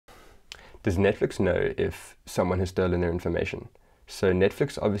does Netflix know if someone has stolen their information? So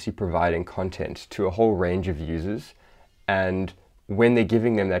Netflix obviously providing content to a whole range of users, and when they're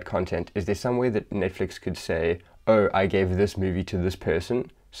giving them that content, is there some way that Netflix could say, oh, I gave this movie to this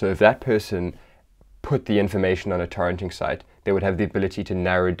person, so if that person put the information on a torrenting site, they would have the ability to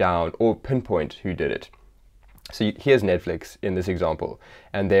narrow down or pinpoint who did it. So here's Netflix in this example,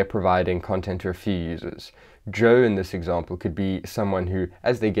 and they're providing content to a few users. Joe in this example could be someone who,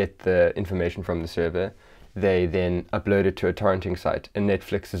 as they get the information from the server, they then upload it to a torrenting site, and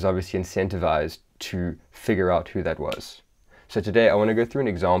Netflix is obviously incentivized to figure out who that was. So today I want to go through an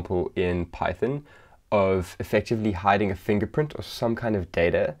example in Python of effectively hiding a fingerprint or some kind of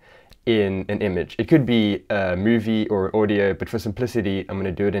data in an image. It could be a movie or audio, but for simplicity, I'm going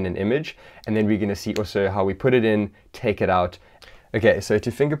to do it in an image, and then we're going to see also how we put it in, take it out. Okay, so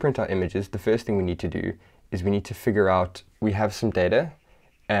to fingerprint our images, the first thing we need to do is we need to figure out, we have some data,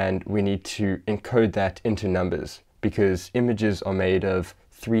 and we need to encode that into numbers, because images are made of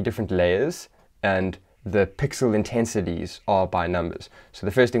 3 different layers, and the pixel intensities are by numbers. So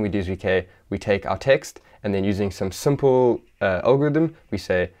the first thing we do is we take our text, and then using some simple algorithm, we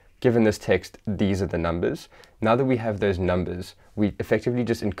say, given this text, these are the numbers. Now that we have those numbers, we effectively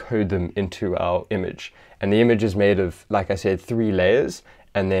just encode them into our image. And the image is made of, like I said, 3 layers,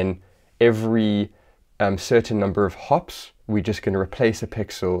 and then every certain number of hops, we're just going to replace a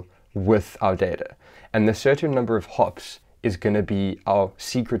pixel with our data. And the certain number of hops is going to be our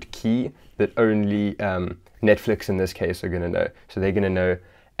secret key that only Netflix in this case are going to know. So they're going to know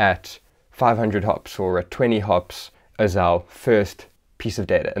at 500 hops or at 20 hops as our first piece of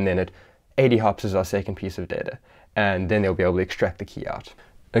data, and then at 80 hops is our second piece of data, and then they'll be able to extract the key out.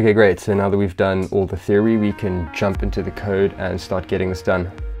 Okay, great. So now that we've done all the theory, we can jump into the code and start getting this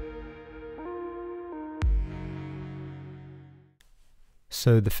done.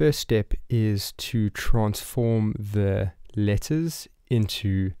 So the first step is to transform the letters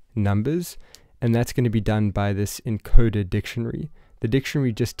into numbers, and that's going to be done by this encoder dictionary. The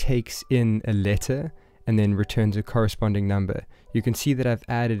dictionary just takes in a letter and then returns a corresponding number. You can see that I've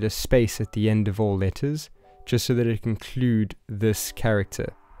added a space at the end of all letters, just so that it can include this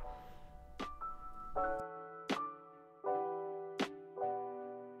character.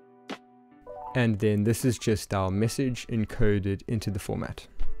 And then this is just our message encoded into the format.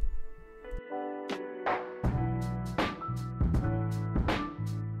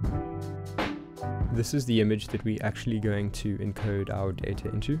 This is the image that we're actually going to encode our data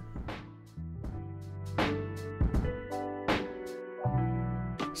into.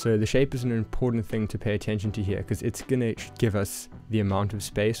 So the shape is an important thing to pay attention to here, because it's going to give us the amount of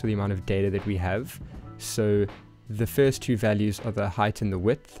space or the amount of data that we have. So the first 2 values are the height and the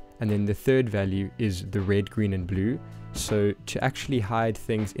width, and then the third value is the red, green, and blue. So to actually hide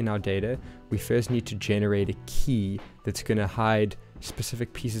things in our data, we first need to generate a key that's going to hide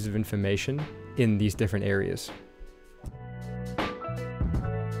specific pieces of information in these different areas.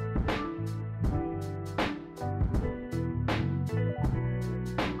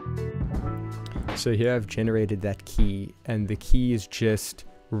 So here I've generated that key, and the key is just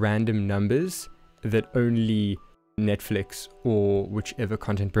random numbers that only Netflix or whichever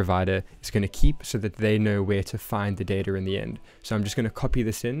content provider is going to keep, so that they know where to find the data in the end. So I'm just going to copy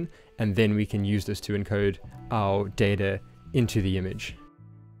this in, and then we can use this to encode our data into the image.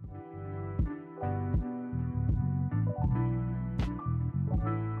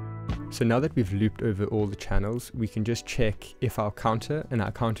 So now that we've looped over all the channels, we can just check if our counter, and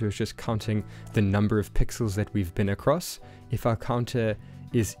our counter is just counting the number of pixels that we've been across, if our counter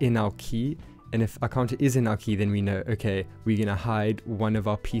is in our key, and if our counter is in our key, then we know, okay, we're going to hide one of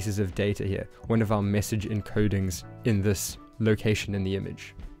our pieces of data here, one of our message encodings in this location in the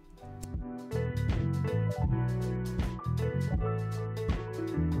image.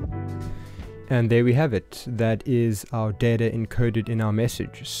 And there we have it. That is our data encoded in our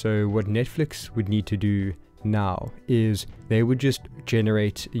message. So what Netflix would need to do now is they would just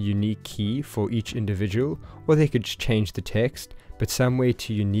generate a unique key for each individual, or they could just change the text, but some way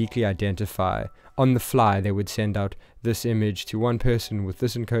to uniquely identify. On the fly, they would send out this image to one person with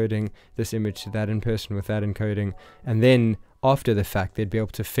this encoding, this image to that person with that encoding, and then after the fact, they'd be able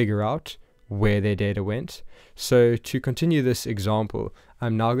to figure out where their data went. So to continue this example,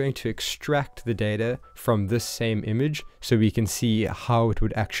 I'm now going to extract the data from this same image so we can see how it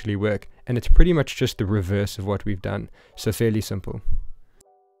would actually work. And it's pretty much just the reverse of what we've done. So fairly simple.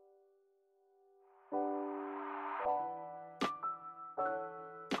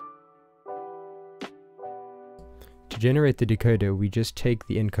 To generate the decoder, we just take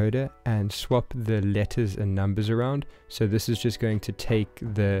the encoder and swap the letters and numbers around. So this is just going to take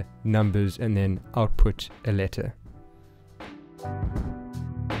the numbers and then output a letter.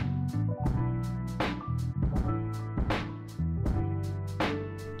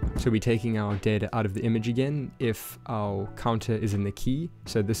 So we're taking our data out of the image again if our counter is in the key.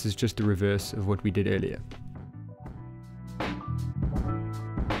 So this is just the reverse of what we did earlier.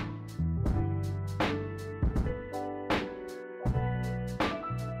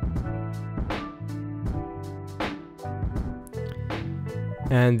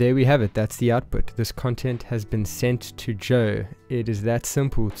 And there we have it, that's the output. This content has been sent to Joe. It is that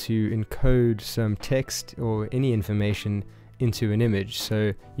simple to encode some text or any information into an image.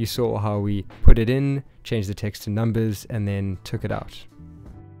 So you saw how we put it in, changed the text to numbers, and then took it out.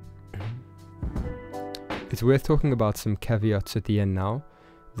 It's worth talking about some caveats at the end now.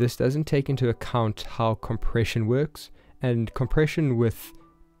 This doesn't take into account how compression works, and compression with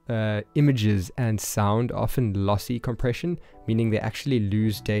images and sound, often lossy compression, meaning they actually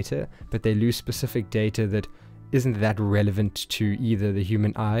lose data, but they lose specific data that isn't that relevant to either the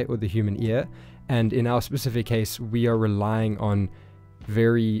human eye or the human ear. And in our specific case, we are relying on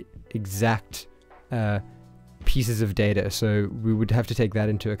very exact pieces of data, so we would have to take that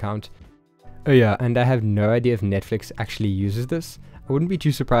into account. Oh yeah, and I have no idea if Netflix actually uses this. I wouldn't be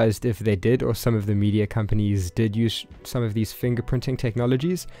too surprised if they did, or some of the media companies did use some of these fingerprinting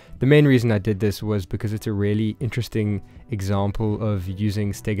technologies. The main reason I did this was because it's a really interesting example of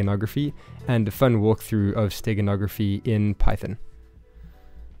using steganography and a fun walkthrough of steganography in Python.